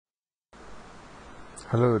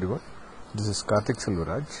Hello everyone, this is Karthik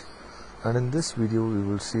Selvaraj, and in this video we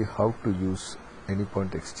will see how to use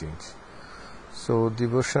Anypoint Exchange. So the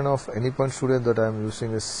version of Anypoint Studio that I am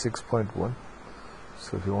using is 6.1.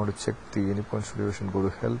 So if you want to check the Anypoint Studio version, go to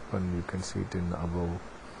help and you can see it in above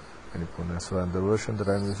Anypoint as well. And the version that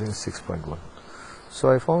I am using is 6.1.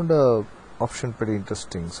 So I found a option pretty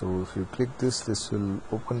interesting. So if you click this will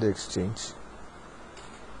open the exchange.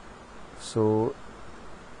 So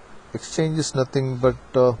exchange is nothing but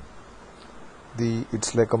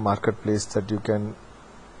it's like a marketplace that you can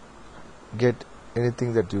get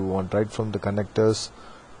anything that you want, right from the connectors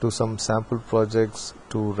to some sample projects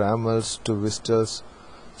to rammers to visitors.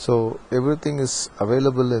 So everything is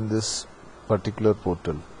available in this particular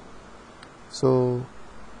portal. So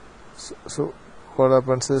what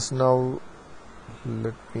happens is, now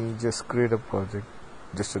let me just create a project,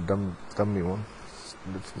 just a dummy one.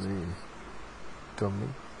 Let's see, dummy.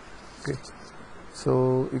 Okay,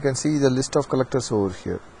 so you can see the list of collectors over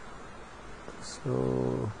here.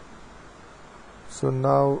 So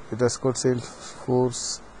now it has got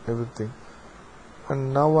Salesforce, everything,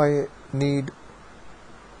 and now I need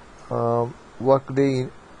Workday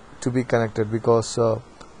to be connected because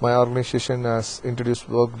my organization has introduced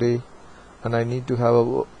Workday and I need to have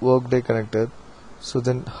a Workday connected. So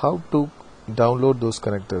then how to download those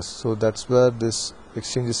connectors? So that's where this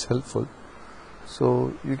exchange is helpful.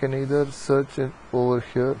 So you can either search over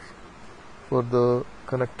here for the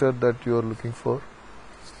connector that you are looking for.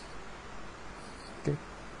 Okay,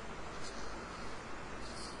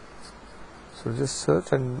 so just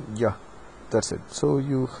search and yeah, that's it. So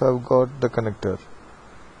you have got the connector.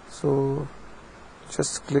 So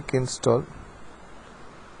just click install.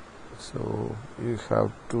 So you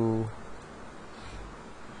have to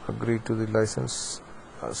agree to the license.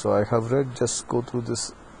 So I have read, just go through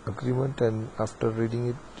this agreement and after reading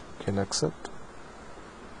it you can accept.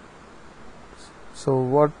 So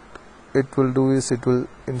what it will do is it will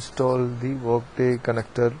install the Workday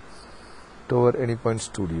connector to our Anypoint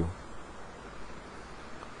Studio.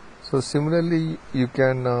 So similarly you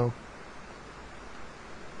can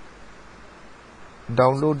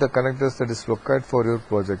download the connectors that is required for your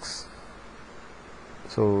projects.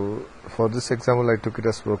 So for this example I took it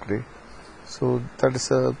as Workday. So that is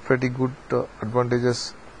a pretty good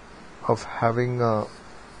advantages of having the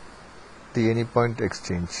Anypoint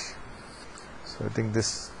Exchange. So I think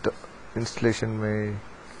this installation may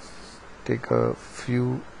take a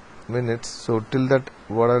few minutes. So till that,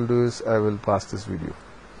 what I'll do is I will pause this video.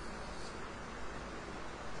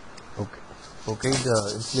 Okay,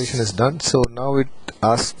 the installation is done. So now it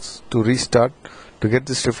asks to restart to get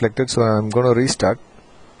this reflected. So I'm going to restart.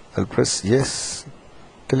 I'll press yes.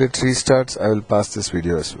 Till it restarts, I will pause this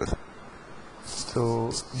video as well.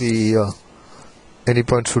 So the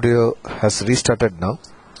Anypoint Studio has restarted now.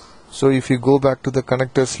 So if you go back to the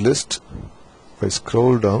connectors list, if I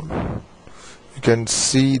scroll down, you can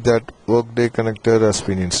see that Workday connector has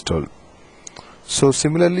been installed. So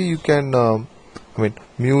similarly you can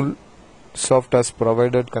Mule Soft has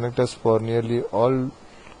provided connectors for nearly all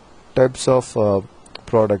types of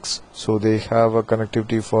products. So they have a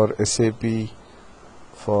connectivity for SAP,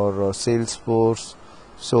 for Salesforce.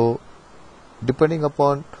 So depending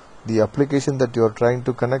upon the application that you are trying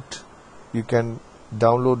to connect, you can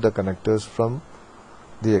download the connectors from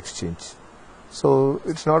the exchange. So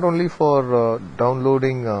it's not only for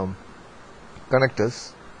downloading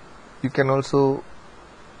connectors, you can also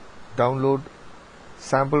download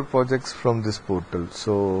sample projects from this portal.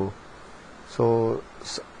 So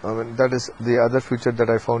that is the other feature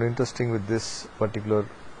that I found interesting with this particular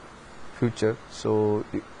feature. So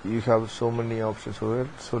you have so many options over here.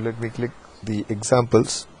 So let me click the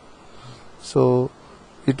examples. So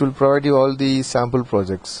it will provide you all the sample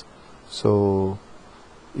projects. So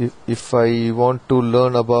if I want to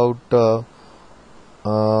learn about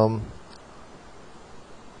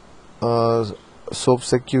soap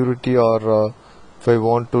security, or if I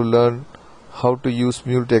want to learn how to use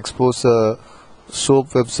Mule to expose a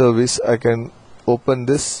soap web service, I can open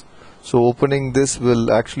this. So opening this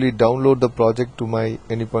will actually download the project to my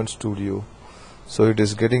Anypoint Studio. So it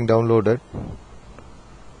is getting downloaded.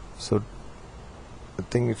 So I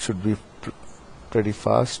think it should be pretty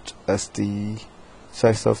fast as the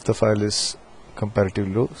size of the file is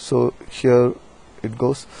comparatively low. So here it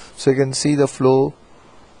goes. So you can see the flow,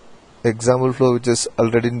 example flow, which is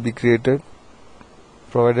already been created,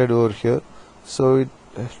 provided over here. So it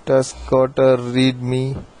has got a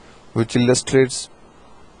readme which illustrates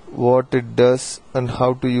what it does and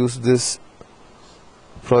how to use this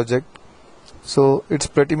project. So it's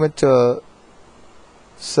pretty much a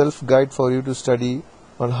self guide for you to study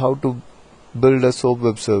on how to build a SOAP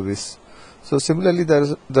web service. So similarly, there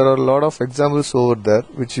are a lot of examples over there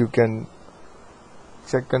which you can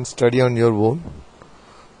check and study on your own.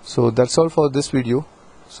 So that's all for this video.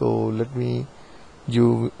 So let me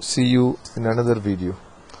see you in another video,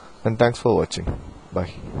 and thanks for watching.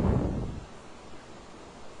 Bye.